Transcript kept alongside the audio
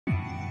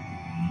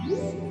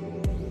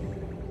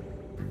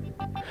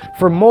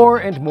For more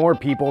and more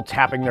people,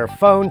 tapping their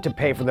phone to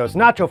pay for those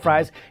nacho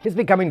fries is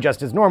becoming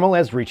just as normal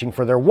as reaching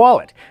for their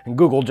wallet, and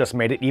Google just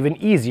made it even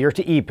easier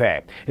to e-pay.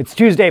 It's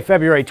Tuesday,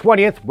 February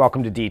 20th,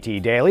 welcome to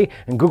DT Daily,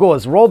 and Google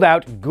has rolled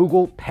out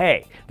Google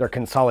Pay, their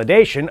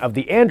consolidation of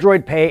the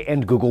Android Pay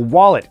and Google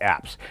Wallet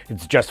apps.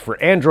 It's just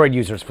for Android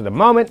users for the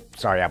moment,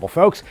 sorry Apple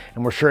folks,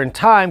 and we're sure in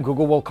time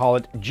Google will call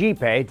it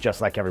G-Pay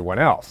just like everyone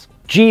else.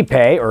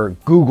 G-Pay, or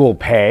Google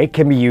Pay,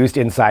 can be used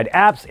inside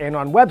apps and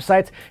on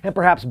websites, and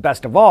perhaps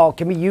best of all,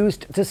 can be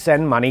used to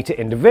send money to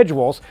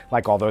individuals,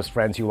 like all those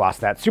friends you lost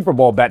that Super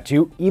Bowl bet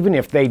to, even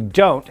if they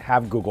don't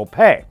have Google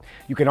Pay.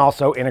 You can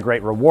also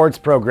integrate rewards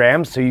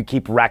programs so you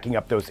keep racking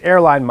up those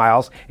airline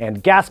miles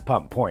and gas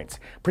pump points.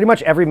 Pretty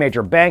much every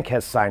major bank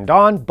has signed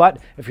on, but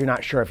if you're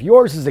not sure if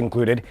yours is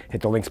included,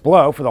 hit the links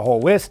below for the whole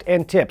list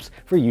and tips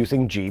for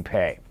using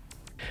G-Pay.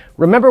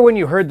 Remember when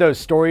you heard those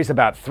stories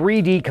about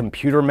 3D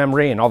computer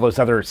memory and all those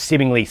other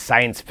seemingly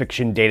science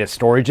fiction data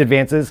storage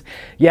advances?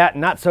 Yeah,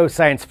 not so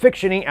science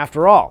fiction-y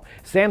after all.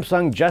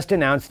 Samsung just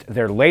announced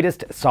their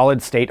latest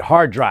solid-state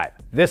hard drive,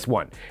 this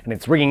one, and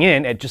it's ringing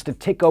in at just a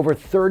tick over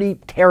 30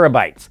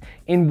 terabytes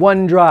in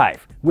one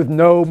drive, with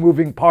no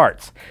moving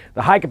parts.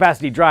 The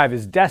high-capacity drive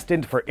is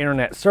destined for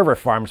internet server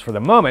farms for the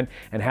moment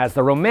and has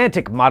the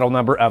romantic model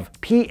number of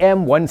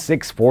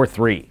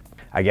PM1643.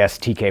 I guess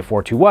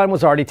TK421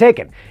 was already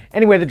taken.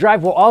 Anyway, the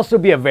drive will also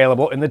be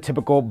available in the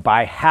typical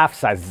buy half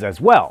sizes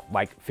as well,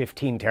 like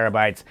 15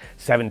 terabytes,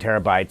 7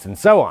 terabytes, and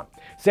so on.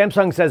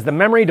 Samsung says the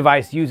memory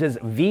device uses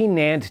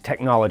V-NAND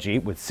technology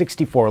with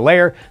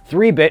 64-layer,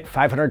 3-bit,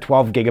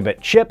 512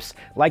 gigabit chips,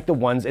 like the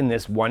ones in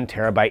this 1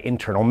 terabyte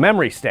internal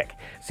memory stick.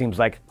 Seems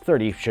like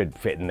 30 should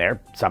fit in there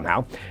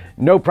somehow.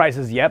 No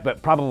prices yet,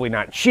 but probably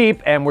not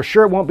cheap, and we're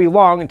sure it won't be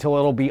long until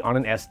it'll be on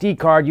an SD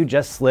card you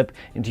just slip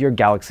into your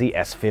Galaxy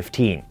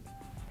S15.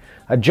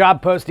 A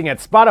job posting at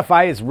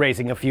Spotify is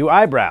raising a few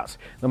eyebrows.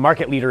 The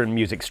market leader in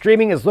music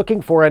streaming is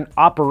looking for an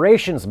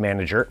operations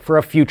manager for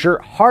a future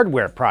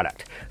hardware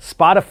product.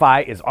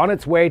 Spotify is on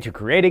its way to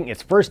creating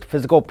its first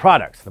physical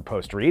products, the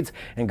post reads,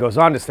 and goes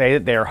on to say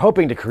that they are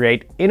hoping to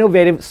create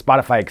innovative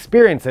Spotify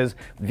experiences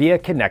via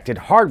connected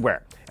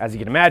hardware. As you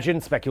can imagine,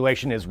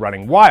 speculation is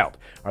running wild.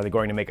 Are they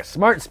going to make a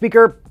smart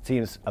speaker?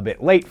 Seems a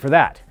bit late for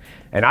that.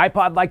 An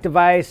iPod-like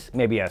device?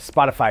 Maybe a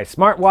Spotify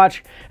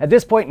smartwatch? At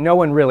this point, no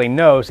one really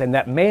knows, and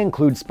that may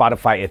include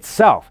Spotify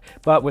itself.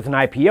 But with an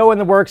IPO in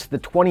the works, the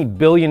 $20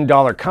 billion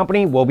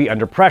company will be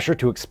under pressure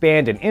to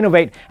expand and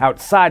innovate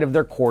outside of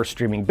their core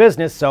streaming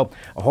business, so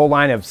a whole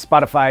line of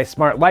Spotify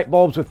smart light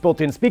bulbs with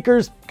built-in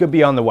speakers could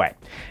be on the way.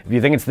 If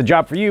you think it's the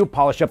job for you,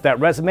 polish up that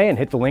resume and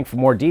hit the link for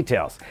more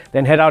details.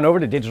 Then head on over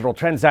to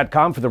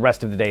digitaltrends.com for the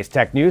rest of the day's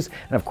tech news,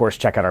 and of course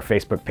check out our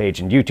Facebook page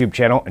and YouTube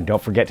channel, and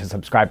don't forget to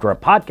subscribe to our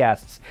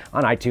podcasts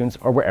on iTunes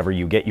or wherever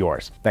you get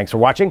yours. Thanks for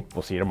watching.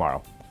 We'll see you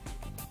tomorrow.